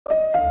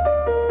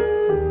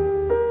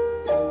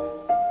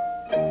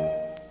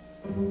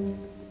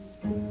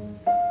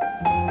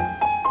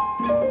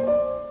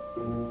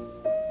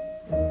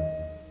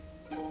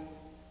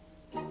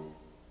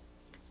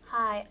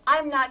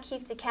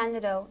Keith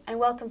DeCandido, and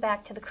welcome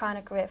back to the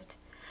Chronic Rift.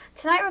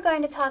 Tonight we're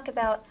going to talk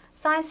about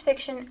science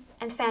fiction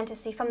and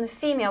fantasy from the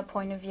female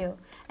point of view,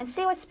 and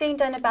see what's being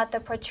done about the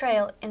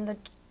portrayal in the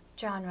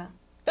genre.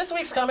 This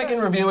week's Comic in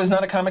Review is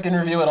not a comic in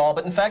review at all,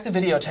 but in fact a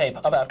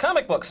videotape about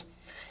comic books.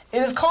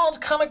 It is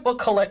called Comic Book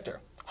Collector,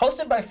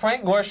 hosted by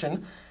Frank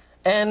Gorshin,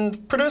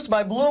 and produced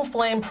by Blue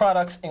Flame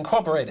Products,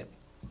 Incorporated.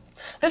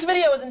 This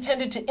video is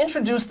intended to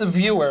introduce the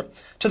viewer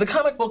to the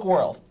comic book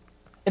world.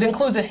 It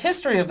includes a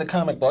history of the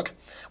comic book,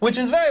 which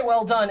is very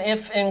well done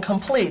if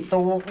incomplete.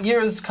 The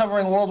years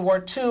covering World War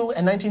II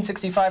and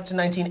 1965 to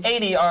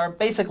 1980 are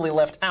basically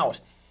left out.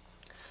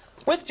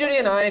 With Judy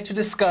and I to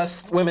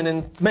discuss women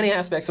in many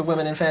aspects of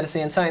women in fantasy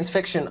and science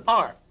fiction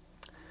are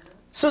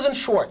Susan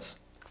Schwartz,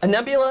 a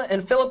Nebula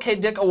and Philip K.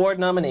 Dick Award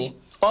nominee,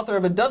 author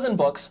of a dozen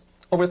books,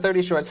 over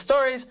 30 short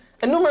stories,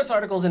 and numerous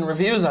articles and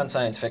reviews on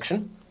science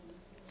fiction.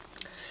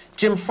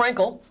 Jim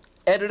Frankel,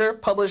 editor,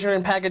 publisher,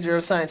 and packager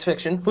of science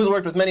fiction, who's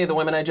worked with many of the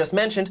women I just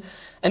mentioned,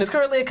 and is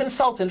currently a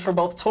consultant for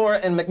both Tor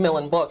and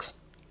Macmillan Books.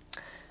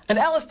 And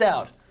Alice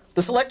Dowd,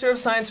 the selector of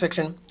science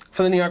fiction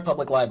for the New York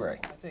Public Library.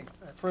 I think,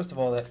 first of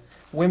all, that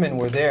women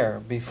were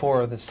there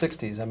before the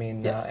 60s. I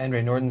mean, yes.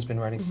 Andre Norden's been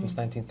writing since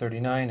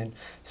 1939, and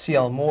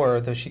C.L. Moore,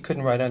 though she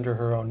couldn't write under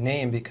her own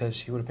name because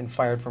she would have been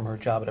fired from her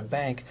job at a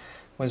bank,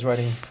 was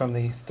writing from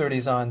the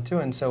 30s on, too,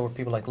 and so were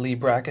people like Lee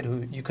Brackett,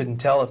 who you couldn't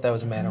tell if that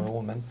was a man or a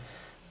woman.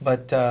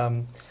 But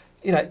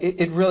you know,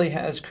 it really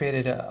has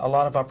created a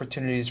lot of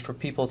opportunities for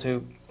people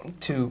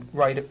to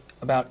write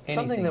about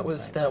anything.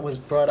 Something that was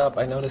brought up,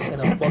 I noticed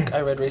in a book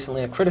I read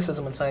recently, A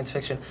Criticism on Science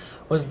Fiction,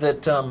 was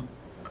that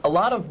a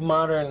lot of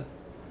modern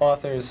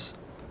authors,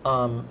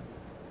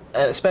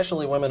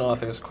 especially women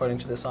authors, according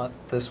to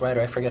this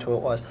writer, I forget who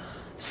it was,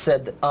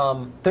 said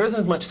that, there isn't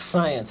as much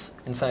science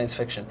in science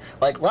fiction.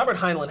 Like, Robert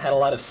Heinlein had a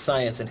lot of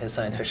science in his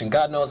science fiction.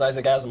 God knows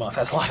Isaac Asimov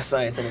has a lot of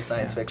science in his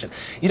science fiction.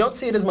 You don't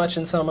see it as much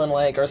in someone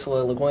like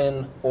Ursula Le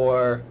Guin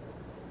or...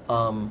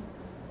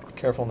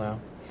 Careful now.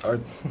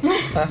 Or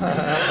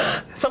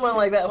someone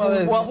like that,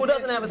 who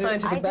doesn't have a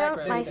scientific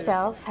background. I don't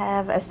myself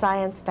have a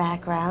science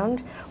background.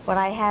 What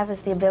I have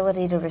is the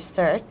ability to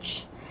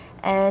research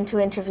and to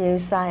interview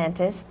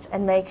scientists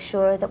and make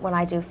sure that when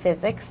I do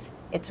physics,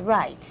 it's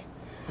right.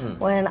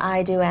 When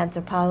I do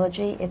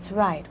anthropology, it's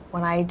right.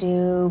 When I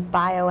do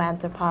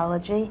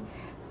bioanthropology,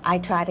 I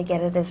try to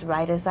get it as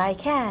right as I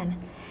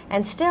can.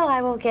 And still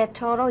I will get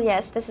told, oh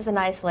yes, this is a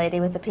nice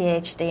lady with a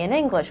PhD in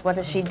English. What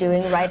is she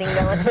doing writing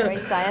military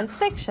science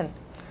fiction?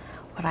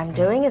 What I'm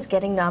doing is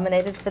getting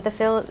nominated for the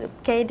Philip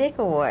K. Dick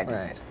Award.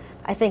 Right.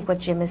 I think what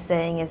Jim is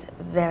saying is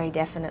very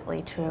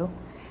definitely true.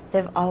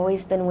 There have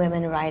always been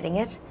women writing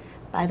it.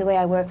 By the way,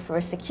 I work for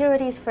a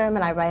securities firm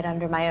and I write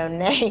under my own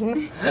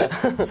name.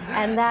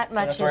 And that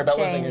much has changed. You don't have to worry about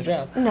losing your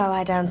job. No,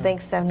 I don't think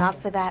so. Not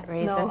for that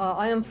reason. No,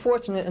 I am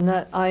fortunate in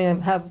that I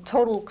have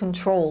total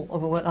control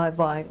over what I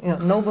buy. You know,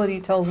 nobody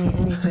tells me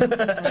anything.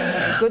 I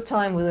have a good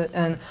time with it,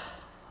 and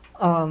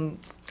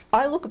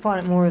I look upon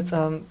it more as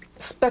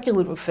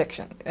speculative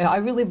fiction. I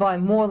really buy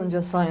more than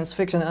just science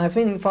fiction, and I've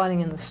been finding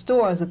in the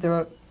stores that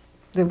they're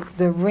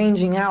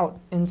ranging out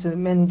into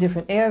many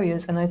different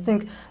areas, and I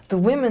think the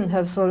women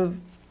have sort of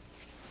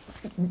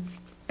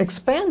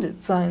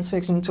expanded science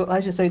fiction to, I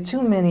should say,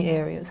 too many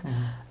areas.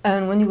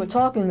 And when you were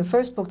talking, the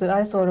first book that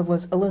I thought of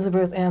was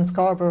Elizabeth Ann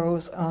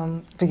Scarborough's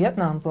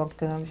Vietnam book,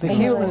 The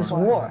Hero's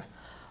War.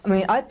 I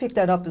mean, I picked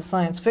that up as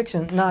science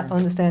fiction, not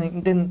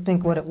understanding, didn't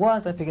think what it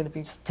was. I figured it'd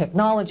be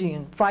technology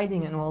and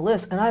fighting and all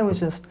this, and I was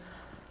just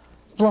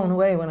blown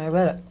away when I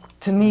read it.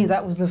 To me,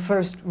 that was the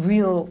first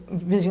real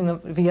vision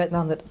of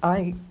Vietnam that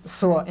I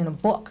saw in a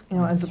book, you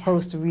know, as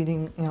opposed to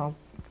reading, you know,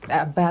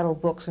 battle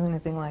books or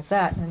anything like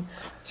that, and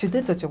she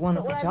did such a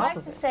wonderful job of it. What I'd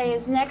like to say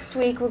is next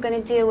week we're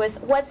going to deal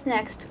with what's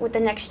next with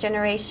the next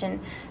generation,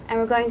 and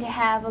we're going to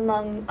have,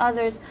 among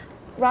others,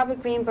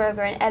 Robert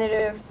Greenberger, an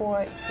editor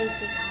for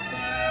DC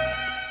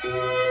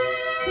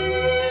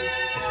Comics.